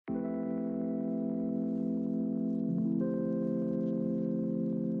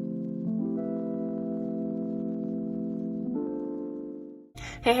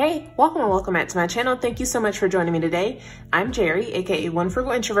Hey, welcome back to my channel. Thank you so much for joining me today. I'm Jerry, aka One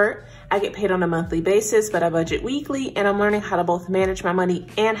Frugal Introvert. I get paid on a monthly basis, but I budget weekly, and I'm learning how to both manage my money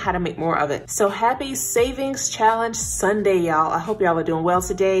and how to make more of it. So happy Savings Challenge Sunday, y'all. I hope y'all are doing well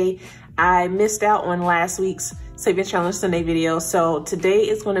today. I missed out on last week's Savings Challenge Sunday video, so today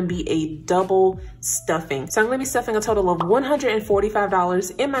is going to be a double stuffing. So I'm going to be stuffing a total of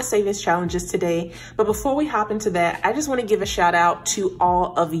 $145 in my savings challenges today. But before we hop into that, I just want to give a shout out to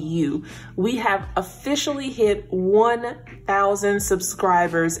all of you. We have officially hit 1,000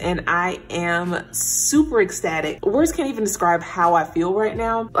 subscribers, and I am super ecstatic. Words can't even describe how I feel right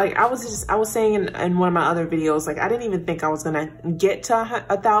now. Like I was saying in one of my other videos, like I didn't even think I was gonna get to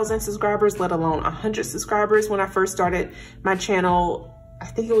 1,000 subscribers, let alone 100 subscribers when I first started my channel. I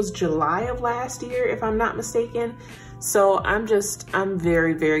think it was July of last year, if I'm not mistaken. So I'm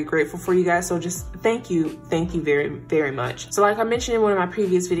very, very grateful for you guys. So just thank you very, very much. So like I mentioned in one of my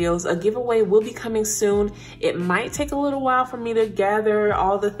previous videos, a giveaway will be coming soon. It might take a little while for me to gather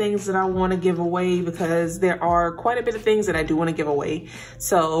all the things that I want to give away, because there are quite a bit of things that I do want to give away.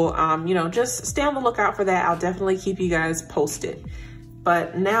 So, you know, just stay on the lookout for that. I'll definitely keep you guys posted.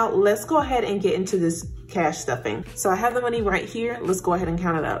 But now let's go ahead and get into this cash stuffing. So I have the money right here. Let's go ahead and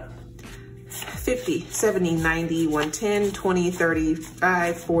count it up. 50, 70, 90, 110, 20,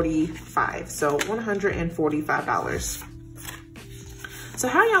 35, 45. So $145. So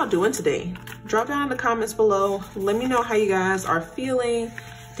how y'all doing today? Drop down in the comments below. Let me know how you guys are feeling.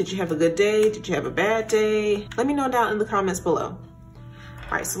 Did you have a good day? Did you have a bad day? Let me know down in the comments below. All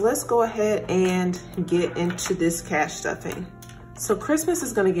right, so let's go ahead and get into this cash stuffing. So Christmas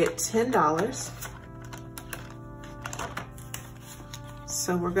is gonna get $10.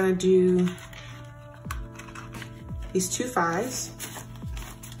 So we're gonna do these 2 5s.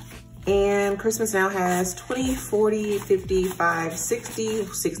 And Christmas now has 20, 40, 55, 60,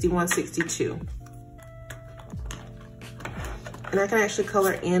 61, 62. And I can actually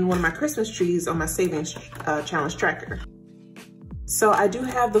color in one of my Christmas trees on my savings challenge tracker. So I do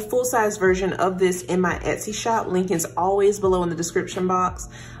have the full-size version of this in my Etsy shop. Link is always below in the description box.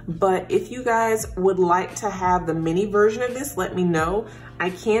 But if you guys would like to have the mini version of this, let me know. I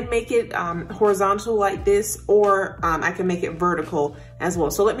can make it horizontal like this, or I can make it vertical as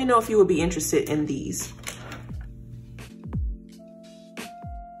well. So let me know if you would be interested in these.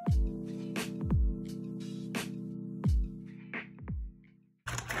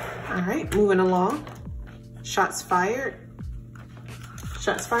 All right, moving along. Shots fired.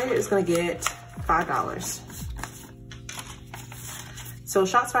 Shots fired is gonna get $5. So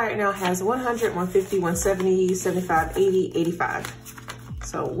Shots Fired now has 100, 150, 170, 75, 80, 85.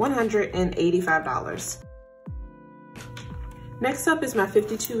 So $185. Next up is my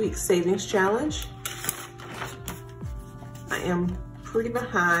 52-week savings challenge. I am pretty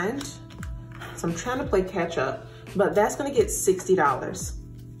behind, so I'm trying to play catch up, but that's gonna get $60.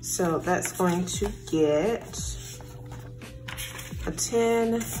 So that's going to get a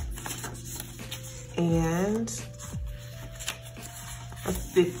 10 and a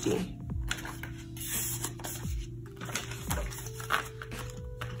 50.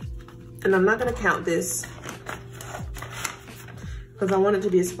 And I'm not gonna count this because I want it to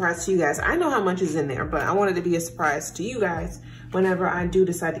be a surprise to you guys. I know how much is in there, but I want it to be a surprise to you guys whenever I do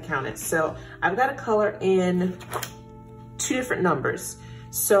decide to count it. So I've got to color in 2 different numbers.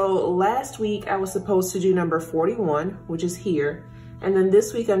 So last week I was supposed to do number 41, which is here. And then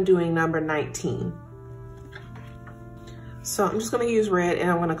this week I'm doing number 19. So I'm just gonna use red, and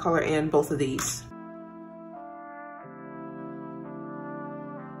I'm gonna color in both of these.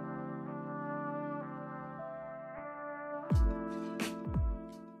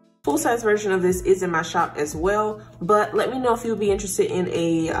 Full-size version of this is in my shop as well, but let me know if you'll be interested in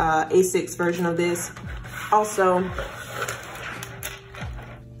a A6 version of this. Also,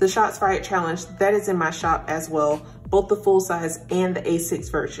 the Shots Fired challenge, that is in my shop as well, both the full-size and the A6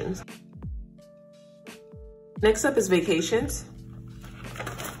 versions. Next up is vacations.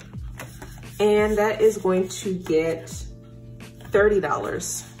 And that is going to get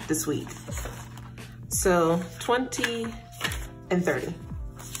 $30 this week. So 20 and 30.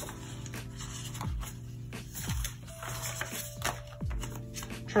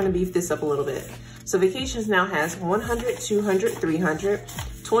 Trying to beef this up a little bit. So vacations now has 100, 200, 300,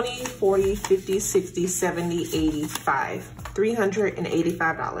 20, 40, 50, 60, 70, 85,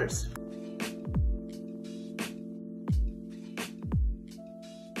 $385.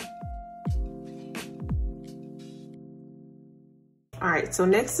 All right, so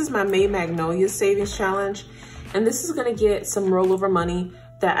next is my May Magnolia Savings Challenge. And this is gonna get some rollover money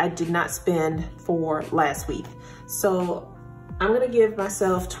that I did not spend for last week. So I'm gonna give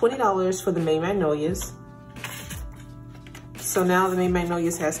myself $20 for the May Magnolias. So now the May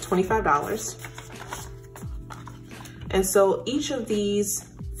Magnolias has $25. And so each of these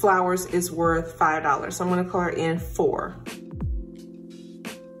flowers is worth $5. So I'm gonna color in 4.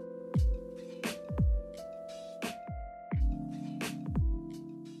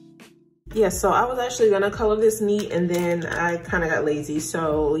 Yeah, so I was actually gonna color this neat and then I kind of got lazy.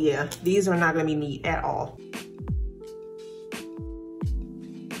 So yeah, these are not gonna be neat at all.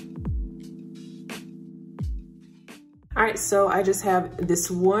 All right, so I just have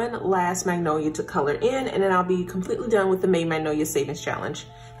this one last magnolia to color in and then I'll be completely done with the May Magnolia Savings Challenge.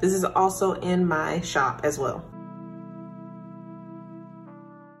 This is also in my shop as well.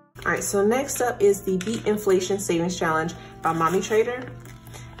 All right, so next up is the Beat Inflation Savings Challenge by Mommy Trader.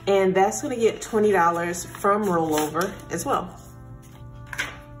 And that's gonna get $20 from rollover as well.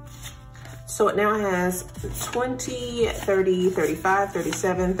 So it now has 20, 30, 35,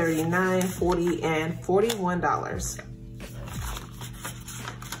 37, 39, 40, and $41.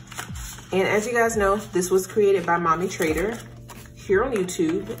 And as you guys know, this was created by Mommy Trader here on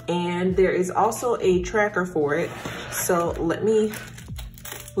YouTube, and there is also a tracker for it. So let me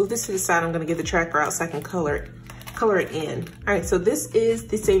move this to the side. I'm gonna get the tracker out so I can color it in. All right, so this is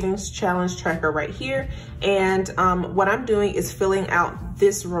the Savings Challenge tracker right here. And what I'm doing is filling out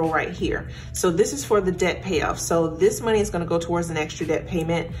this row right here. So this is for the debt payoff. So this money is gonna go towards an extra debt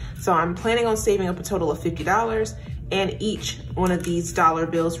payment. So I'm planning on saving up a total of $50, and each one of these dollar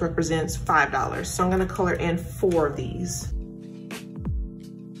bills represents $5. So I'm gonna color in 4 of these.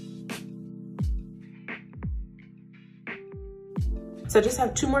 So I just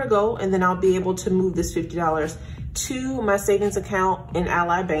have 2 more to go, and then I'll be able to move this $50 to my savings account in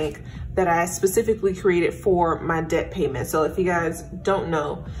Ally Bank that I specifically created for my debt payment. So if you guys don't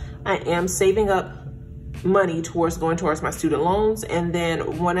know, I am saving up money going towards my student loans, and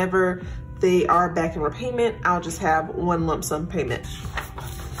then whenever they are back in repayment, I'll just have one lump sum payment.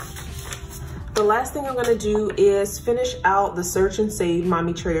 The last thing I'm gonna do is finish out the Search and Save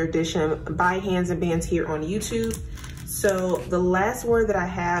Mommy Trader edition by Hands and Bands here on YouTube. So the last word that I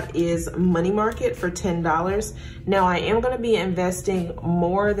have is money market for $10. Now I am gonna be investing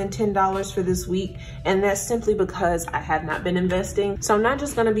more than $10 for this week, and that's simply because I have not been investing. So I'm not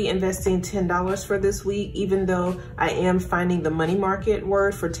just gonna be investing $10 for this week, even though I am finding the money market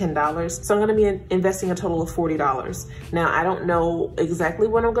word for $10. So I'm gonna be investing a total of $40. Now I don't know exactly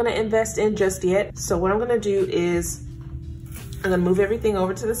what I'm gonna invest in just yet. So what I'm gonna do is I'm gonna move everything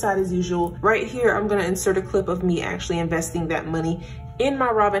over to the side as usual. Right here, I'm gonna insert a clip of me actually investing that money in my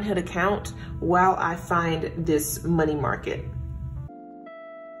Robinhood account while I find this money market.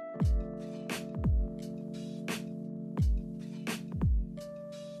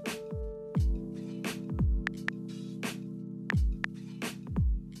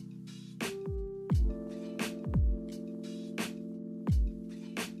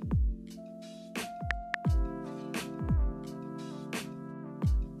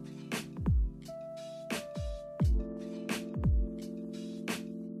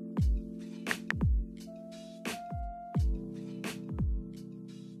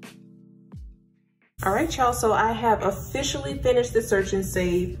 All right, y'all, so I have officially finished the Search and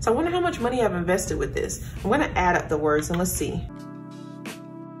Save. So I wonder how much money I've invested with this. I'm gonna add up the words and let's see.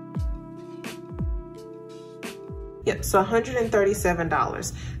 Yep, so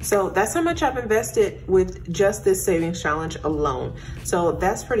 $137. So that's how much I've invested with just this savings challenge alone. So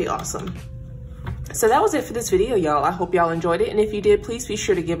that's pretty awesome. So that was it for this video, y'all. I hope y'all enjoyed it. And if you did, please be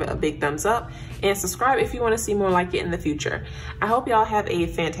sure to give it a big thumbs up and subscribe if you want to see more like it in the future. I hope y'all have a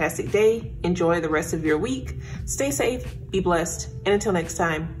fantastic day. Enjoy the rest of your week. Stay safe, be blessed, and until next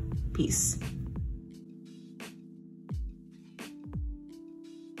time, peace.